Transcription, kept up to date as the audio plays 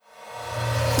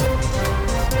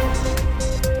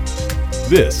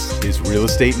This is Real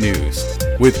Estate News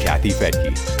with Kathy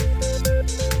Fettke.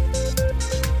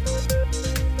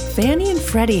 Fannie and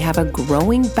Freddie have a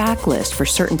growing backlist for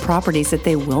certain properties that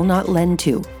they will not lend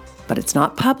to, but it's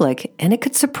not public and it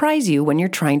could surprise you when you're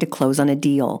trying to close on a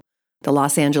deal. The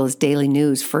Los Angeles Daily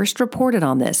News first reported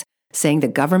on this, saying the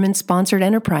government-sponsored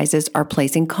enterprises are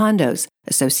placing condos,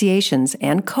 associations,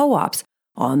 and co-ops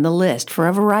on the list for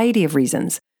a variety of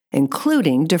reasons,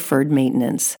 including deferred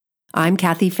maintenance. I'm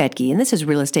Kathy Fettke, and this is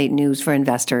Real Estate News for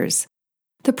Investors.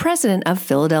 The president of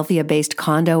Philadelphia-based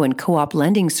condo and co-op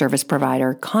lending service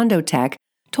provider CondoTech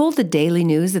told the Daily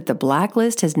News that the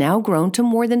Blacklist has now grown to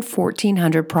more than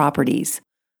 1,400 properties.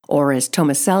 Or as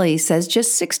Tomaselli says,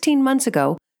 just 16 months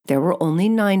ago, there were only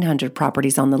 900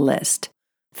 properties on the list.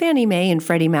 Fannie Mae and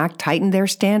Freddie Mac tightened their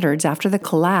standards after the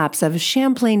collapse of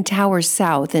Champlain Towers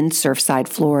South in Surfside,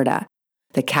 Florida.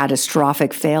 The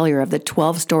catastrophic failure of the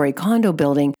 12-story condo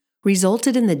building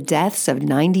resulted in the deaths of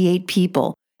 98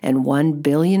 people and $1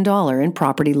 billion in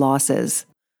property losses.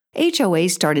 HOA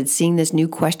started seeing this new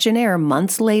questionnaire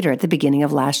months later at the beginning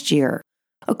of last year.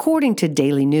 According to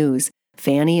Daily News,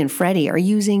 Fannie and Freddie are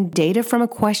using data from a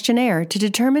questionnaire to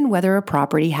determine whether a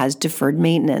property has deferred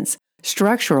maintenance,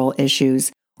 structural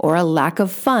issues, or a lack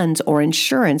of funds or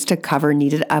insurance to cover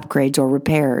needed upgrades or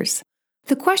repairs.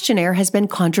 The questionnaire has been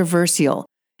controversial.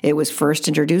 It was first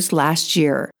introduced last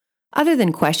year. Other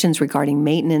than questions regarding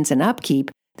maintenance and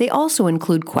upkeep, they also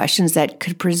include questions that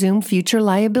could presume future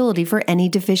liability for any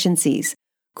deficiencies.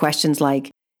 Questions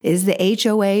like, is the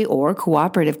HOA or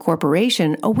cooperative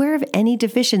corporation aware of any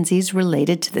deficiencies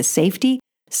related to the safety,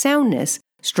 soundness,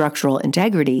 structural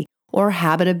integrity, or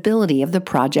habitability of the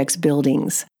project's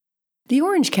buildings? The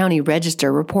Orange County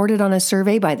Register reported on a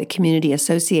survey by the Community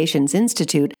Associations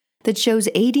Institute that shows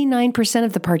 89%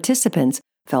 of the participants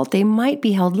felt they might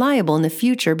be held liable in the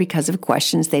future because of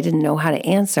questions they didn't know how to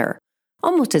answer.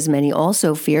 Almost as many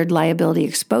also feared liability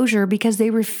exposure because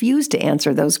they refused to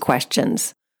answer those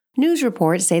questions. News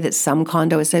reports say that some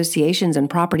condo associations and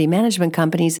property management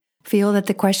companies feel that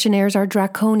the questionnaires are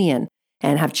draconian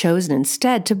and have chosen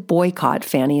instead to boycott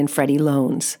Fannie and Freddie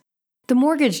loans. The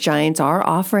mortgage giants are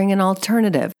offering an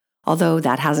alternative, although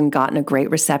that hasn't gotten a great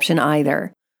reception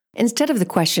either. Instead of the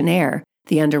questionnaire,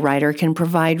 the underwriter can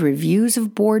provide reviews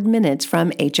of board minutes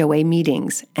from HOA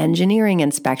meetings, engineering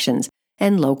inspections,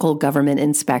 and local government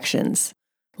inspections.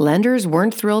 Lenders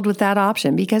weren't thrilled with that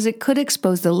option because it could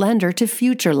expose the lender to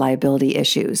future liability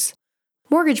issues.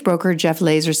 Mortgage broker Jeff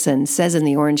Lazerson says in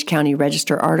the Orange County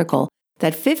Register article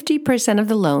that 50% of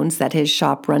the loans that his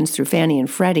shop runs through Fannie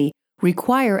and Freddie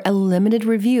require a limited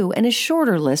review and a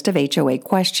shorter list of HOA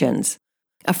questions.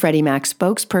 A Freddie Mac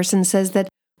spokesperson says that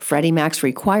Freddie Mac's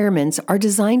requirements are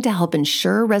designed to help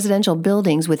ensure residential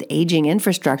buildings with aging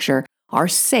infrastructure are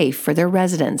safe for their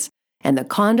residents, and the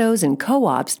condos and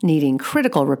co-ops needing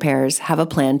critical repairs have a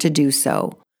plan to do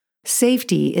so.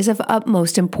 Safety is of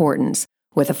utmost importance,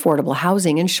 with affordable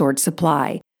housing in short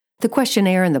supply. The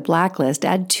questionnaire and the Blacklist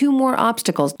add 2 more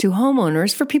obstacles to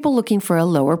homeowners for people looking for a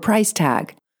lower price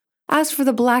tag. As for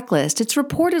the Blacklist, it's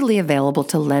reportedly available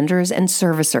to lenders and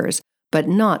servicers, but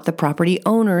not the property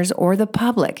owners or the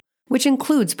public, which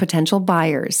includes potential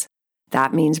buyers.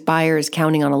 That means buyers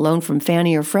counting on a loan from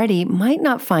Fannie or Freddie might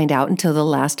not find out until the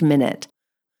last minute.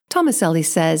 Tomaselli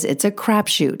says it's a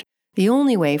crapshoot. The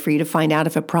only way for you to find out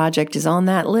if a project is on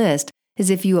that list is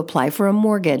if you apply for a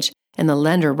mortgage and the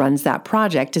lender runs that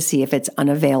project to see if it's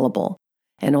unavailable.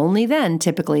 And only then,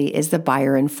 typically, is the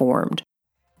buyer informed.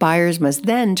 Buyers must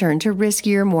then turn to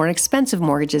riskier, more expensive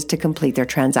mortgages to complete their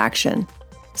transaction.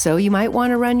 So you might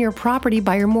want to run your property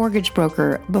by your mortgage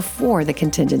broker before the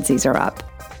contingencies are up.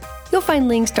 You'll find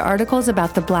links to articles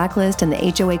about the Blacklist and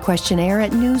the HOA questionnaire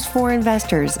at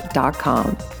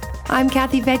newsforinvestors.com. I'm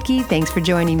Kathy Fettke. Thanks for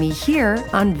joining me here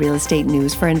on Real Estate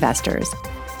News for Investors.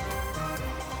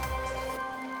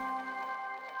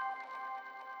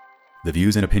 The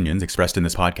views and opinions expressed in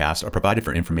this podcast are provided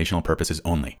for informational purposes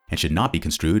only and should not be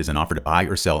construed as an offer to buy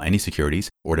or sell any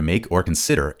securities or to make or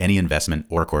consider any investment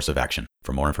or course of action.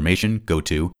 For more information, go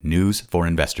to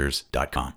newsforinvestors.com.